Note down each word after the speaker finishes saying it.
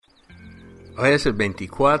Hoy es el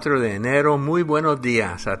 24 de enero. Muy buenos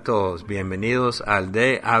días a todos. Bienvenidos al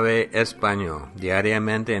DAB Español.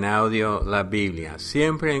 Diariamente en audio la Biblia.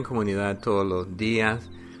 Siempre en comunidad todos los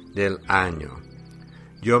días del año.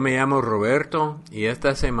 Yo me llamo Roberto y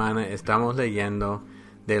esta semana estamos leyendo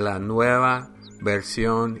de la nueva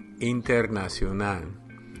versión internacional.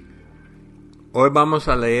 Hoy vamos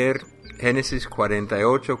a leer Génesis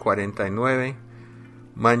 48-49.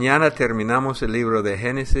 Mañana terminamos el libro de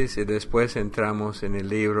Génesis y después entramos en el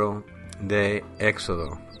libro de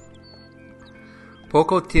Éxodo.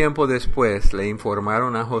 Poco tiempo después le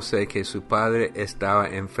informaron a José que su padre estaba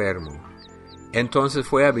enfermo. Entonces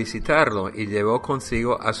fue a visitarlo y llevó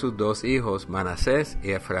consigo a sus dos hijos, Manasés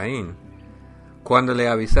y Efraín. Cuando le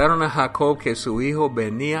avisaron a Jacob que su hijo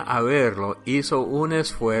venía a verlo, hizo un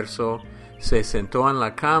esfuerzo, se sentó en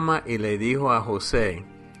la cama y le dijo a José: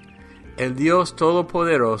 El Dios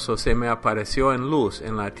Todopoderoso se me apareció en luz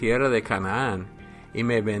en la tierra de Canaán y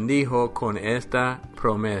me bendijo con esta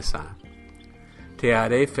promesa: Te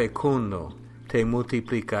haré fecundo, te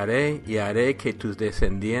multiplicaré y haré que tus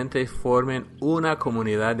descendientes formen una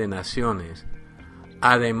comunidad de naciones.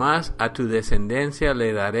 Además, a tu descendencia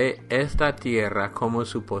le daré esta tierra como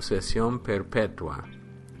su posesión perpetua.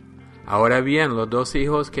 Ahora bien, los dos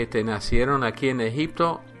hijos que te nacieron aquí en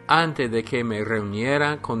Egipto, antes de que me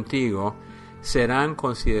reuniera contigo, serán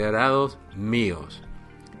considerados míos.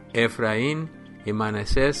 Efraín y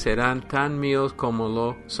Manasés serán tan míos como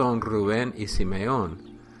lo son Rubén y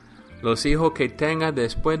Simeón. Los hijos que tengas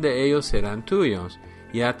después de ellos serán tuyos,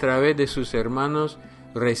 y a través de sus hermanos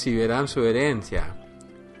recibirán su herencia.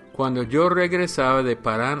 Cuando yo regresaba de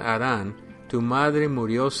Parán Arán, tu madre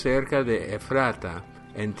murió cerca de Efrata,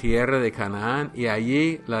 en tierra de Canaán, y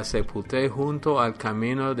allí la sepulté junto al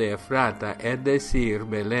camino de Efrata, es decir,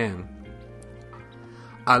 Belén.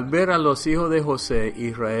 Al ver a los hijos de José,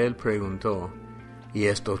 Israel preguntó: ¿Y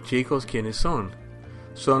estos chicos quiénes son?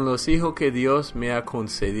 Son los hijos que Dios me ha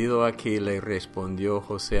concedido aquí, le respondió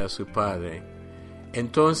José a su padre.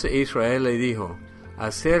 Entonces Israel le dijo: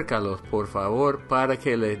 Acércalos, por favor, para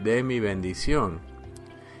que les dé mi bendición.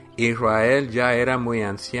 Israel ya era muy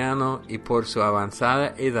anciano y por su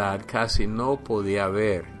avanzada edad casi no podía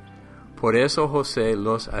ver. Por eso José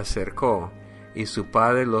los acercó, y su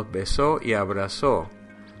padre los besó y abrazó.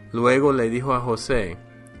 Luego le dijo a José: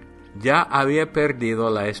 Ya había perdido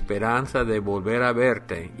la esperanza de volver a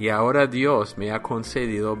verte, y ahora Dios me ha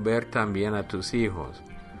concedido ver también a tus hijos.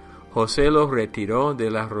 José los retiró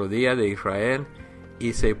de las rodillas de Israel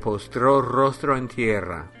y se postró rostro en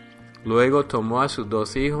tierra. Luego tomó a sus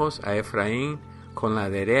dos hijos, a Efraín con la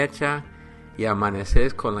derecha y a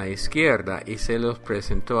Manasés con la izquierda, y se los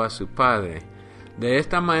presentó a su padre. De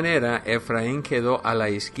esta manera Efraín quedó a la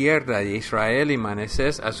izquierda de Israel y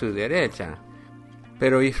Manasés a su derecha.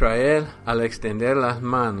 Pero Israel, al extender las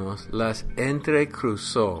manos, las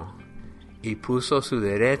entrecruzó y puso su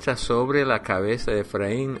derecha sobre la cabeza de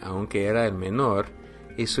Efraín, aunque era el menor,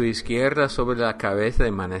 y su izquierda sobre la cabeza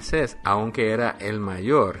de Manasés, aunque era el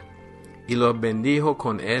mayor. Y los bendijo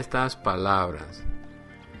con estas palabras: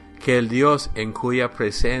 Que el Dios en cuya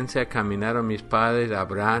presencia caminaron mis padres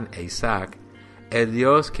Abraham e Isaac, el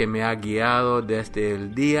Dios que me ha guiado desde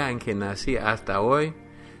el día en que nací hasta hoy,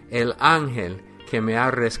 el ángel que me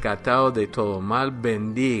ha rescatado de todo mal,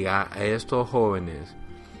 bendiga a estos jóvenes,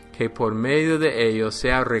 que por medio de ellos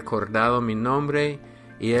sea recordado mi nombre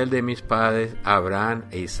y el de mis padres Abraham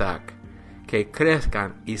e Isaac, que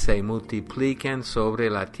crezcan y se multipliquen sobre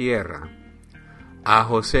la tierra. A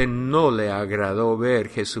José no le agradó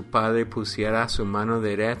ver que su padre pusiera su mano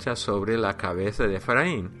derecha sobre la cabeza de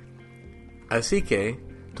Efraín. Así que,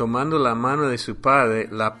 tomando la mano de su padre,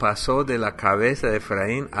 la pasó de la cabeza de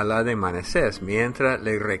Efraín a la de Manasés, mientras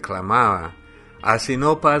le reclamaba: Así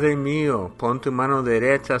no, padre mío, pon tu mano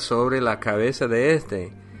derecha sobre la cabeza de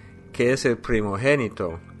este, que es el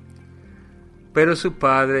primogénito. Pero su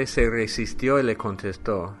padre se resistió y le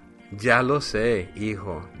contestó: Ya lo sé,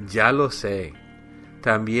 hijo, ya lo sé.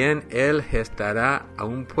 También él gestará a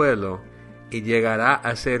un pueblo y llegará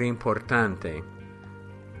a ser importante.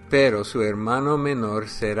 Pero su hermano menor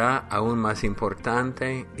será aún más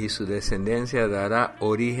importante y su descendencia dará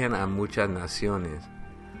origen a muchas naciones.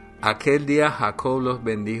 Aquel día Jacob los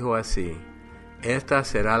bendijo así: Esta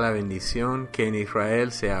será la bendición que en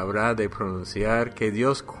Israel se habrá de pronunciar, que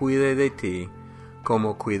Dios cuide de ti,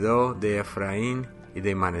 como cuidó de Efraín y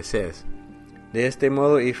de Manasés. De este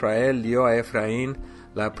modo Israel dio a Efraín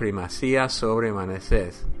la primacía sobre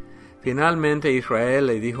Manasés. Finalmente Israel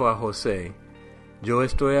le dijo a José: Yo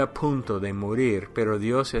estoy a punto de morir, pero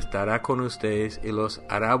Dios estará con ustedes y los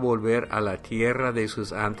hará volver a la tierra de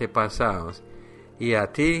sus antepasados. Y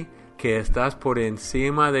a ti que estás por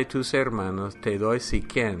encima de tus hermanos, te doy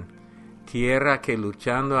Siquén, tierra que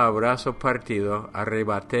luchando a brazo partido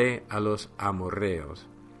arrebaté a los amorreos.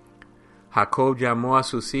 Jacob llamó a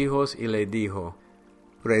sus hijos y les dijo: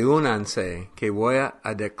 reúnanse, que voy a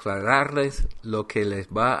declararles lo que les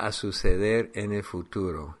va a suceder en el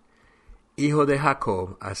futuro. Hijo de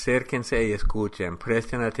Jacob, acérquense y escuchen,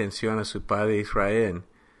 presten atención a su padre Israel.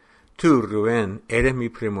 Tú, Rubén, eres mi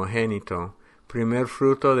primogénito, primer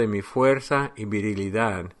fruto de mi fuerza y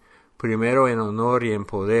virilidad, primero en honor y en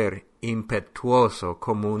poder, impetuoso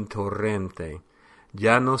como un torrente.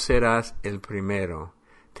 Ya no serás el primero.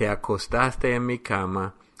 Te acostaste en mi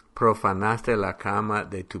cama, profanaste la cama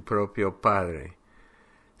de tu propio padre.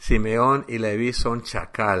 Simeón y Leví son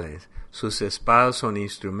chacales, sus espadas son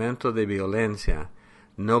instrumentos de violencia.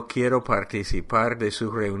 No quiero participar de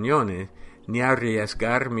sus reuniones, ni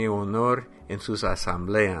arriesgar mi honor en sus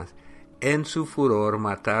asambleas. En su furor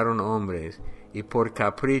mataron hombres, y por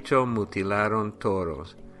capricho mutilaron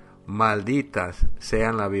toros. Malditas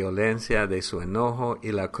sean la violencia de su enojo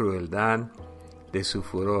y la crueldad de su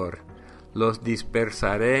furor. Los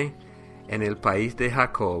dispersaré en el país de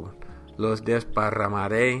Jacob, los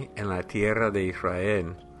desparramaré en la tierra de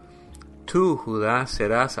Israel. Tú, Judá,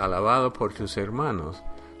 serás alabado por tus hermanos,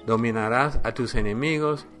 dominarás a tus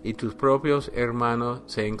enemigos y tus propios hermanos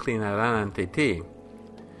se inclinarán ante ti.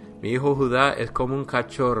 Mi hijo Judá es como un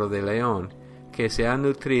cachorro de león que se ha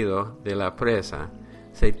nutrido de la presa.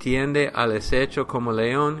 Se tiende al acecho como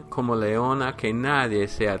león, como leona que nadie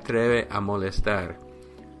se atreve a molestar.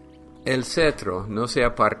 El cetro no se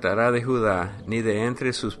apartará de Judá, ni de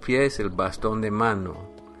entre sus pies el bastón de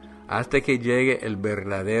mano, hasta que llegue el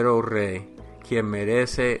verdadero rey, quien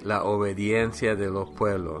merece la obediencia de los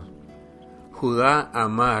pueblos. Judá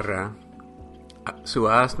amarra su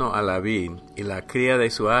asno a la vid, y la cría de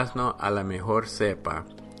su asno a la mejor cepa.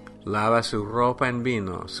 Lava su ropa en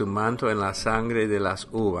vino, su manto en la sangre de las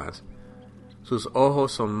uvas. Sus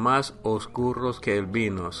ojos son más oscuros que el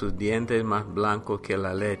vino, sus dientes más blancos que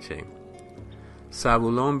la leche.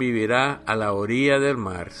 Zabulón vivirá a la orilla del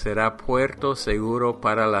mar, será puerto seguro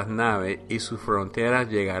para las naves, y sus fronteras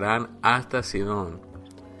llegarán hasta Sidón.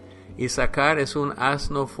 Issacar es un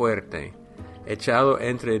asno fuerte, echado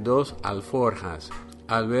entre dos alforjas.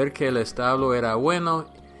 Al ver que el establo era bueno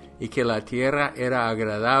y que la tierra era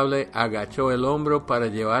agradable, agachó el hombro para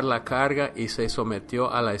llevar la carga y se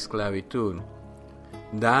sometió a la esclavitud.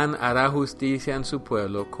 Dan hará justicia en su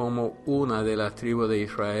pueblo como una de las tribus de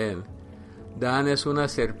Israel. Dan es una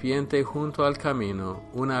serpiente junto al camino,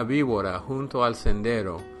 una víbora junto al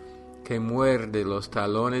sendero, que muerde los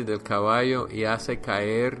talones del caballo y hace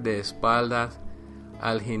caer de espaldas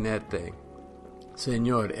al jinete.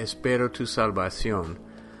 Señor, espero tu salvación.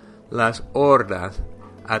 Las hordas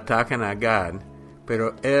atacan a Gad,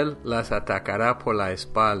 pero él las atacará por la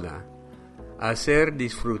espalda. Aser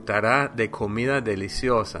disfrutará de comidas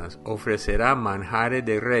deliciosas, ofrecerá manjares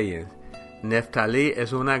de reyes. Neftalí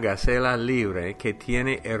es una gacela libre que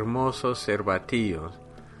tiene hermosos cervatillos.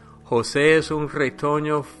 José es un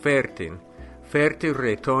retoño fértil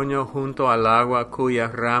retoño junto al agua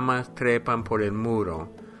cuyas ramas trepan por el muro.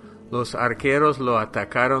 Los arqueros lo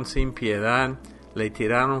atacaron sin piedad, le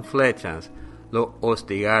tiraron flechas, lo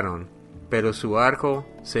hostigaron, pero su arco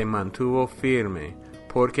se mantuvo firme,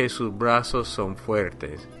 porque sus brazos son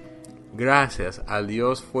fuertes. Gracias al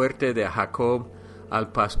Dios fuerte de Jacob,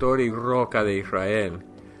 al pastor y roca de Israel.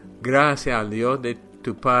 Gracias al Dios de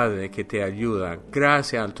tu Padre que te ayuda.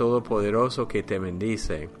 Gracias al Todopoderoso que te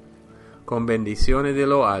bendice. Con bendiciones de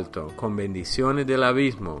lo alto, con bendiciones del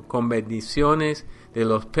abismo, con bendiciones de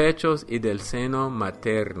los pechos y del seno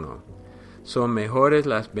materno. Son mejores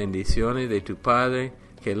las bendiciones de tu Padre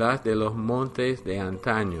que las de los montes de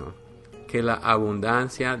antaño, que la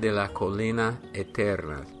abundancia de las colinas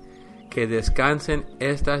eternas. Que descansen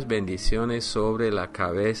estas bendiciones sobre la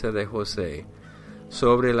cabeza de José,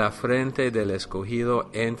 sobre la frente del escogido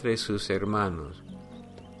entre sus hermanos.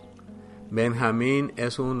 Benjamín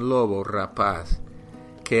es un lobo rapaz,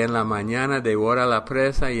 que en la mañana devora la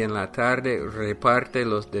presa y en la tarde reparte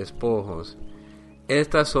los despojos.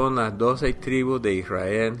 Estas son las 12 tribus de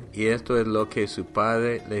Israel, y esto es lo que su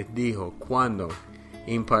padre les dijo cuando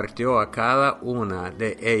impartió a cada una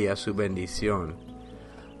de ellas su bendición.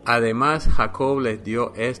 Además, Jacob les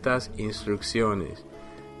dio estas instrucciones: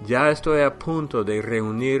 ya estoy a punto de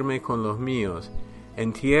reunirme con los míos.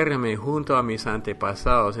 Entiérreme junto a mis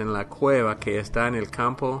antepasados en la cueva que está en el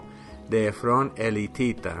campo de Efrón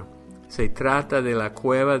elitita. Se trata de la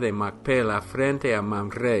cueva de Macpela frente a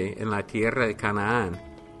Mamre en la tierra de Canaán.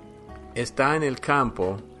 Está en el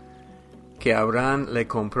campo que Abraham le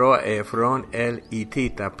compró a Efrón el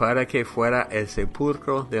hitita para que fuera el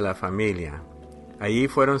sepulcro de la familia. Allí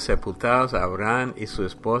fueron sepultados Abraham y su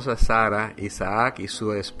esposa Sara, Isaac y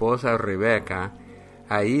su esposa Rebeca.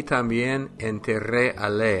 Allí también enterré a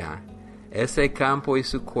Lea. Ese campo y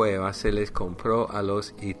su cueva se les compró a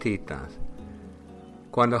los hititas.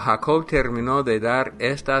 Cuando Jacob terminó de dar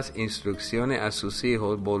estas instrucciones a sus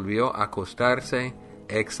hijos, volvió a acostarse,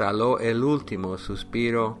 exhaló el último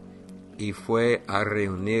suspiro y fue a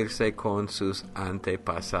reunirse con sus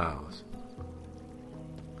antepasados.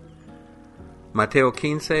 Mateo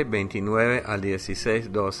 15, 29 al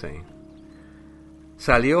 16, 12.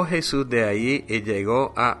 Salió Jesús de allí y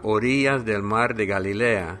llegó a orillas del mar de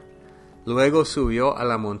Galilea. Luego subió a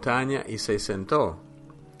la montaña y se sentó.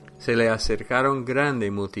 Se le acercaron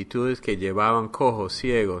grandes multitudes que llevaban cojos,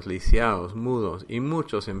 ciegos, lisiados, mudos y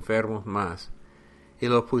muchos enfermos más, y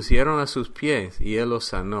los pusieron a sus pies y él los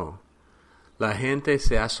sanó. La gente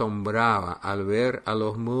se asombraba al ver a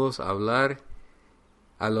los mudos hablar,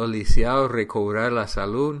 a los lisiados recobrar la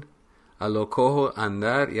salud, a los cojos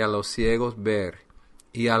andar y a los ciegos ver,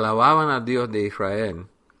 y alababan a Dios de Israel.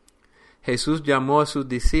 Jesús llamó a sus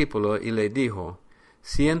discípulos y les dijo: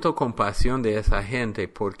 Siento compasión de esa gente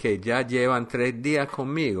porque ya llevan 3 días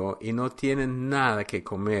conmigo y no tienen nada que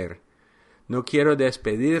comer. No quiero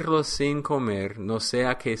despedirlos sin comer, no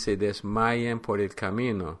sea que se desmayen por el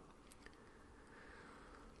camino.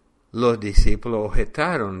 Los discípulos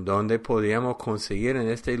objetaron: ¿Dónde podríamos conseguir en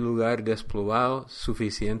este lugar despoblado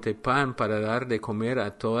suficiente pan para dar de comer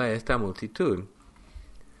a toda esta multitud?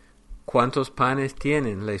 ¿Cuántos panes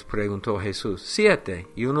tienen?, les preguntó Jesús. 7,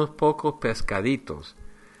 y unos pocos pescaditos.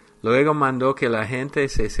 Luego mandó que la gente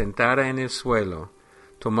se sentara en el suelo.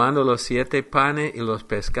 Tomando los 7 panes y los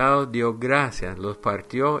pescados, dio gracias, los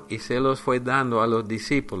partió y se los fue dando a los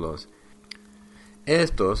discípulos.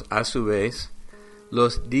 Estos, a su vez,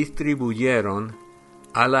 los distribuyeron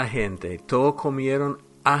a la gente. Todos comieron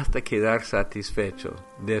hasta quedar satisfechos.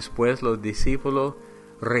 Después los discípulos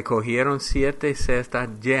recogieron 7 cestas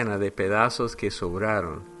llenas de pedazos que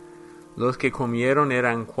sobraron. Los que comieron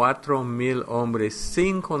eran 4,000 hombres,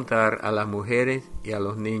 sin contar a las mujeres y a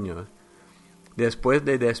los niños. Después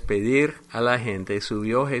de despedir a la gente,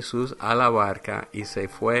 subió Jesús a la barca y se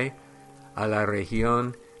fue a la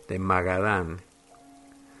región de Magadán.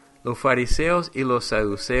 Los fariseos y los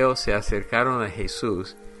saduceos se acercaron a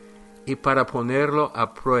Jesús y para ponerlo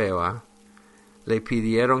a prueba, le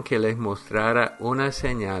pidieron que les mostrara una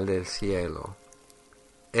señal del cielo.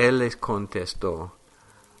 Él les contestó: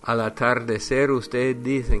 Al atardecer ustedes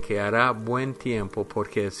dicen que hará buen tiempo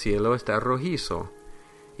porque el cielo está rojizo,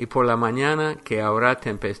 y por la mañana que habrá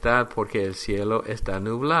tempestad porque el cielo está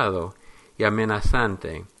nublado y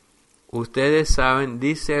amenazante. Ustedes saben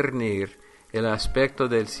discernir el aspecto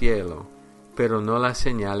del cielo, pero no las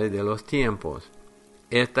señales de los tiempos.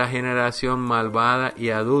 Esta generación malvada y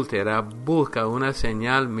adúltera busca una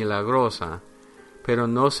señal milagrosa, pero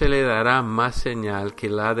no se le dará más señal que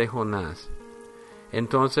la de Jonás.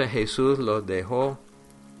 Entonces Jesús los dejó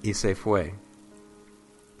y se fue.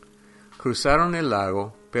 Cruzaron el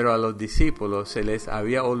lago, pero a los discípulos se les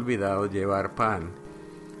había olvidado llevar pan.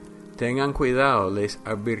 Tengan cuidado, les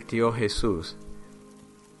advirtió Jesús.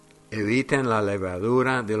 Eviten la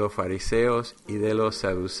levadura de los fariseos y de los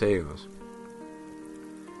saduceos.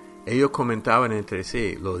 Ellos comentaban entre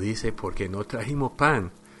sí: lo dice porque no trajimos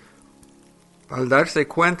pan. Al darse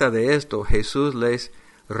cuenta de esto, Jesús les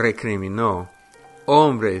recriminó: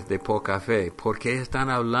 hombres de poca fe, ¿por qué están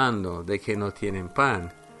hablando de que no tienen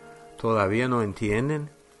pan? ¿Todavía no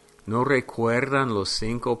entienden? ¿No recuerdan los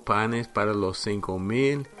 5 panes para los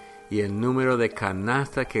 5,000 y el número de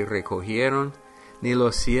canastas que recogieron? Ni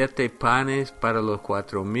los 7 panes para los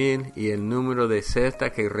 4,000 y el número de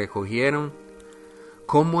cestas que recogieron.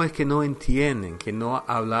 ¿Cómo es que no entienden que no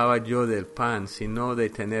hablaba yo del pan, sino de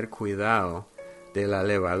tener cuidado de la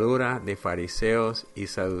levadura de fariseos y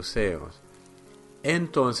saduceos?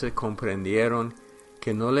 Entonces comprendieron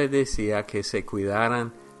que no les decía que se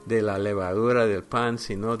cuidaran de la levadura del pan,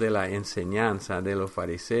 sino de la enseñanza de los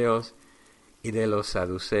fariseos y de los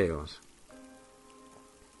saduceos.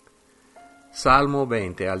 Salmo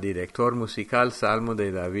 20, al director musical Salmo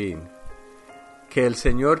de David. Que el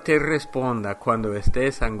Señor te responda cuando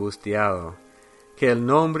estés angustiado, que el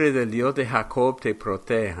nombre del Dios de Jacob te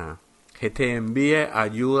proteja, que te envíe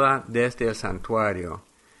ayuda desde el santuario,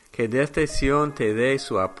 que desde Sión te dé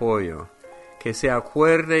su apoyo, que se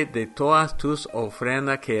acuerde de todas tus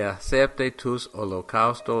ofrendas, que acepte tus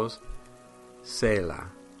holocaustos.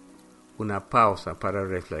 Selah. Una pausa para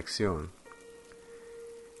reflexión.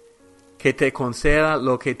 Que te conceda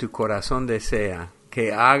lo que tu corazón desea,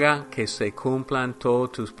 que haga que se cumplan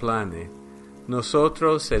todos tus planes.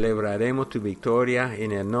 Nosotros celebraremos tu victoria y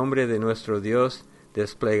en el nombre de nuestro Dios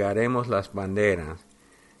desplegaremos las banderas.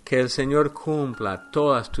 Que el Señor cumpla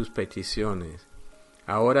todas tus peticiones.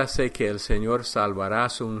 Ahora sé que el Señor salvará a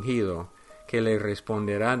su ungido, que le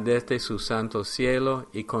responderá desde su santo cielo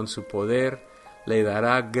y con su poder le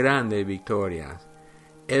dará grandes victorias.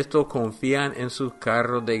 Estos confían en sus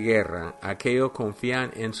carros de guerra, aquellos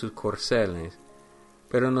confían en sus corceles,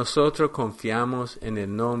 pero nosotros confiamos en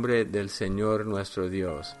el nombre del Señor nuestro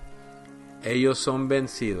Dios. Ellos son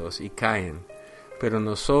vencidos y caen, pero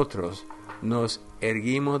nosotros nos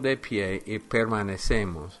erguimos de pie y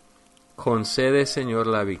permanecemos. Concede, Señor,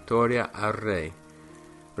 la victoria al Rey.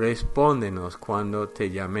 Respóndenos cuando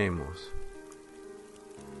te llamemos.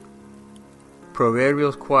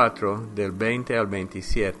 Proverbios 4, del 20 al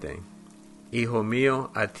 27. Hijo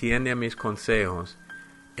mío, atiende a mis consejos.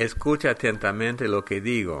 Escucha atentamente lo que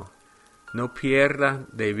digo. No pierdas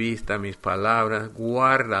de vista mis palabras,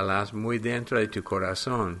 guárdalas muy dentro de tu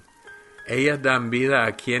corazón. Ellas dan vida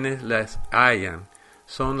a quienes las hallan,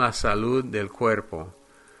 son la salud del cuerpo.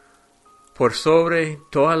 Por sobre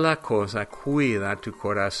todas las cosas cuida tu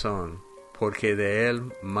corazón, porque de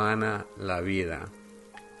él mana la vida.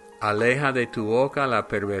 Aleja de tu boca la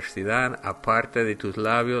perversidad, aparte de tus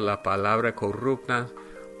labios la palabra corrupta.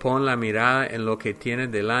 Pon la mirada en lo que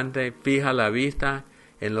tienes delante, fija la vista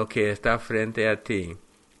en lo que está frente a ti.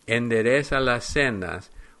 Endereza las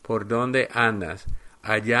sendas por donde andas,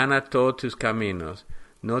 allana todos tus caminos.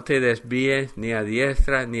 No te desvíes ni a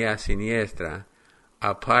diestra ni a siniestra.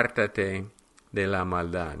 Apártate de la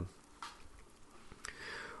maldad.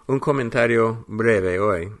 Un comentario breve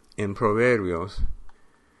hoy. En Proverbios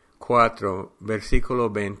 4, versículo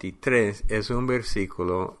 23, es un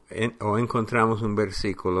versículo, encontramos un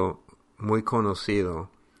versículo muy conocido,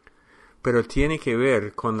 pero tiene que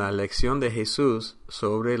ver con la lección de Jesús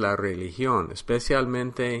sobre la religión,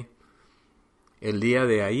 especialmente el día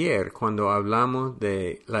de ayer, cuando hablamos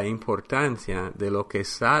de la importancia de lo que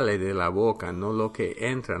sale de la boca, no lo que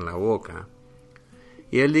entra en la boca.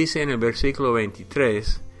 Y él dice en el versículo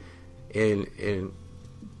 23, el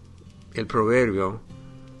proverbio,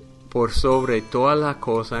 por sobre todas las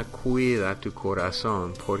cosas cuida tu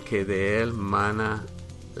corazón, porque de él mana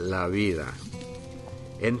la vida.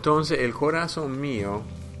 Entonces el corazón mío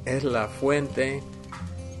es la fuente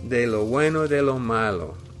de lo bueno y de lo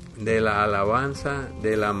malo, de la alabanza,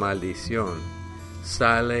 de la maldición,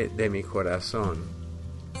 sale de mi corazón.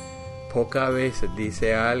 Pocas veces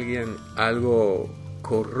dice alguien algo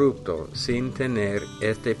corrupto sin tener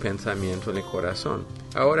este pensamiento en el corazón.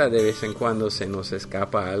 Ahora de vez en cuando se nos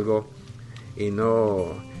escapa algo y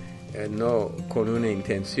no con una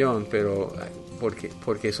intención, pero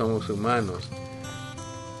porque somos humanos.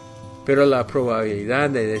 Pero la probabilidad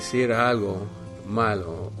de decir algo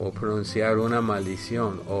malo o pronunciar una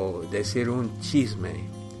maldición o decir un chisme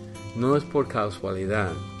no es por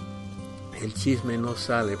casualidad. El chisme no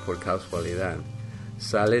sale por casualidad,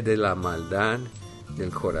 sale de la maldad del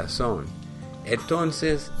corazón.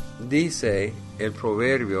 Entonces dice el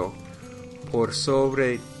proverbio, por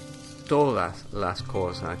sobre todas las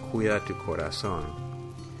cosas cuida tu corazón.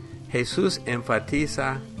 Jesús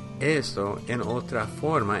enfatiza esto en otra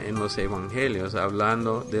forma en los evangelios,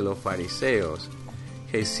 hablando de los fariseos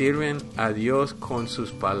que sirven a Dios con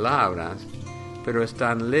sus palabras, pero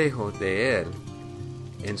están lejos de Él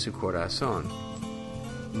en su corazón.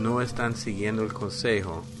 No están siguiendo el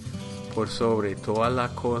consejo. Por sobre todas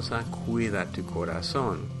las cosas cuida tu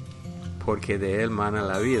corazón, porque de él mana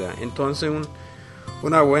la vida. Entonces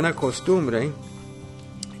una buena costumbre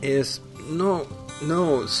es no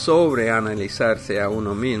sobreanalizarse a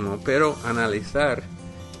uno mismo, pero analizar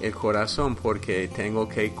el corazón, porque tengo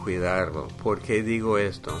que cuidarlo, por qué digo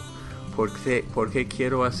esto, por qué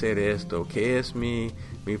quiero hacer esto, qué es mi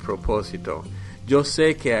propósito. Yo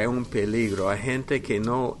sé que hay un peligro, hay gente que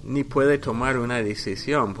ni puede tomar una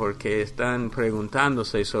decisión porque están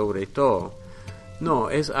preguntándose sobre todo. No,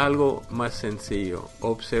 es algo más sencillo,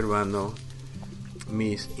 observando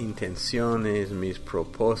mis intenciones, mis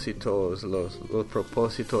propósitos, los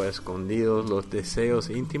propósitos escondidos, los deseos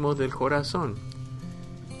íntimos del corazón.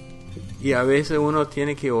 Y a veces uno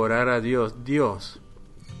tiene que orar a Dios. Dios,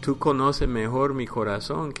 tú conoces mejor mi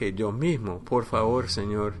corazón que yo mismo. Por favor,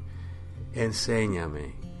 Señor,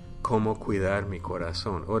 enséñame cómo cuidar mi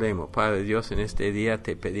corazón. Oremos. Padre Dios, en este día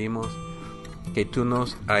te pedimos que tú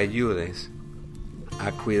nos ayudes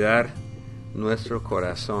a cuidar nuestros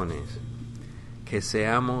corazones, que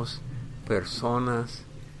seamos personas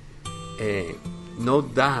no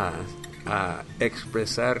dadas a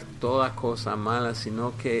expresar toda cosa mala,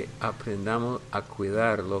 sino que aprendamos a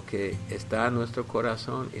cuidar lo que está en nuestro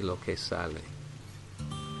corazón y lo que sale.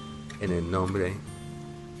 En el nombre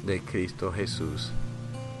de Cristo Jesús.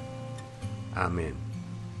 Amén.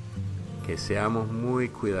 Que seamos muy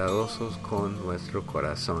cuidadosos con nuestros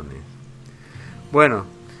corazones. Bueno,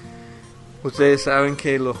 ustedes saben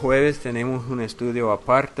que los jueves tenemos un estudio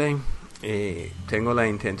aparte. Tengo la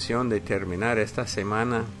intención de terminar esta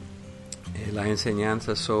semana la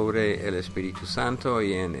enseñanza sobre el Espíritu Santo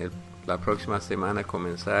y la próxima semana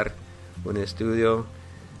comenzar un estudio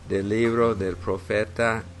del libro del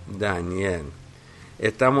profeta Daniel.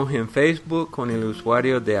 Estamos en Facebook con el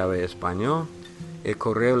usuario de Ave Español, el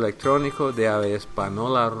correo electrónico de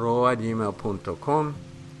aveespanol@gmail.com,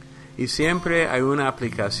 y siempre hay una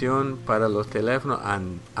aplicación para los teléfonos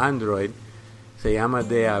Android, se llama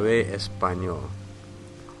DAB Español.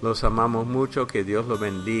 Los amamos mucho, que Dios los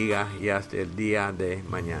bendiga y hasta el día de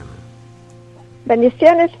mañana.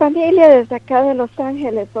 Bendiciones, familia, desde acá de Los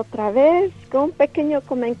Ángeles otra vez, con un pequeño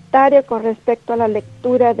comentario con respecto a la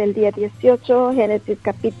lectura del día 18, Génesis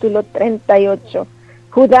capítulo 38,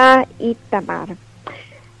 Judá y Tamar.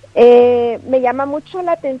 Me llama mucho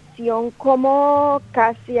la atención cómo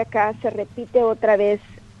casi acá se repiten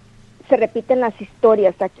las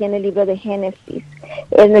historias aquí en el libro de Génesis.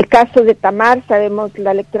 En el caso de Tamar, sabemos,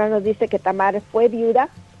 la lectura nos dice que Tamar fue viuda,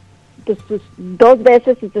 que sus 2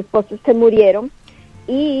 veces sus esposos se murieron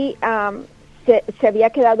y se había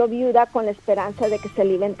quedado viuda con la esperanza de que se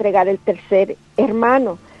le iba a entregar el tercer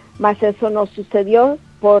hermano, mas eso no sucedió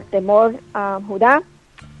por temor a Judá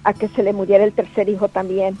a que se le muriera el tercer hijo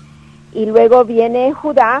también. Y luego viene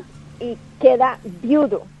Judá y queda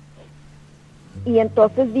viudo. Y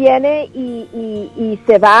entonces viene y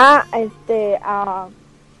se va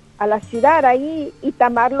a la ciudad ahí, y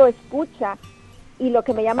Tamar lo escucha. Y lo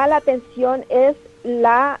que me llama la atención es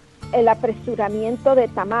el apresuramiento de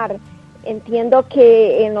Tamar. Entiendo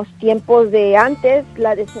que en los tiempos de antes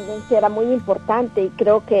la descendencia era muy importante, y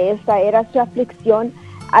creo que esa era su aflicción,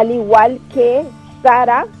 al igual que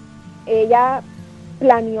Sara. Ella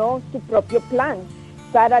planeó su propio plan.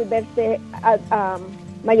 Sara, al verse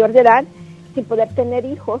mayor de edad, sin poder tener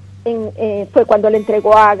hijos, fue cuando le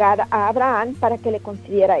entregó a Agar a Abraham para que le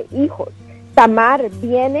concediera hijos. Tamar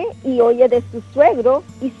viene y oye de su suegro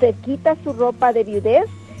y se quita su ropa de viudez,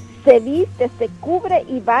 se viste, se cubre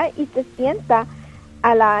y va y se sienta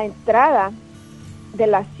a la entrada de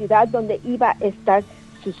la ciudad donde iba a estar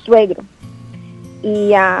su suegro.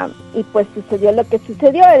 Y pues sucedió lo que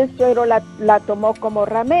sucedió. El suegro la tomó como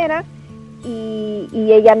ramera,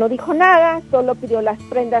 y ella no dijo nada, solo pidió las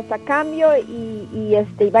prendas a cambio, y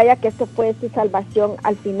vaya que eso fue su salvación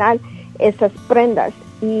al final, esas prendas.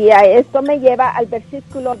 Y a esto me lleva al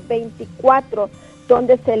versículo 24,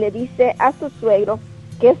 donde se le dice a su suegro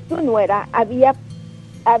que su nuera había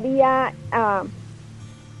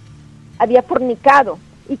fornicado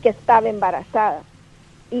y que estaba embarazada.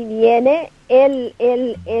 Y viene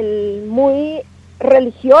el muy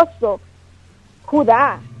religioso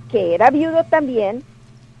Judá, que era viudo también,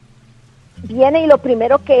 viene, y lo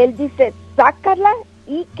primero que él dice, sacarla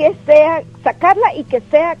y que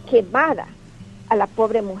sea quemada a la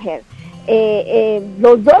pobre mujer.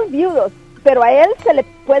 Los 2 viudos, pero a él se le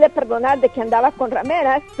puede perdonar de que andaba con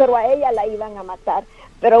rameras, pero a ella la iban a matar.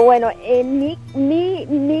 Pero bueno, mi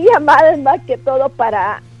llamada es más que todo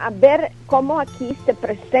para ver cómo aquí se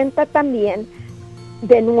presenta también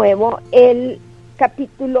de nuevo el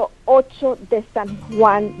capítulo 8 de San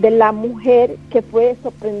Juan, de la mujer que fue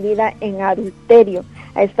sorprendida en adulterio.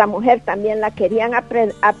 A esta mujer también la querían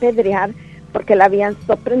apedrear porque la habían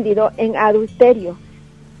sorprendido en adulterio.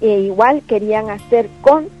 E igual querían hacer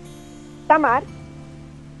con Tamar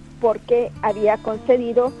porque había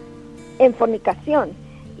concedido en fornicación.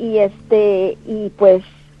 Y pues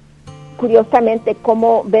curiosamente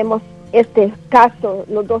como vemos este caso,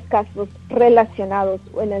 los 2 casos relacionados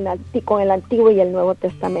con el Antiguo y el Nuevo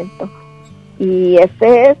Testamento. Y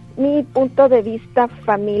ese es mi punto de vista,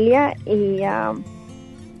 familia, y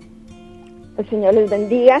el Señor les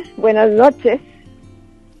bendiga. Buenas noches.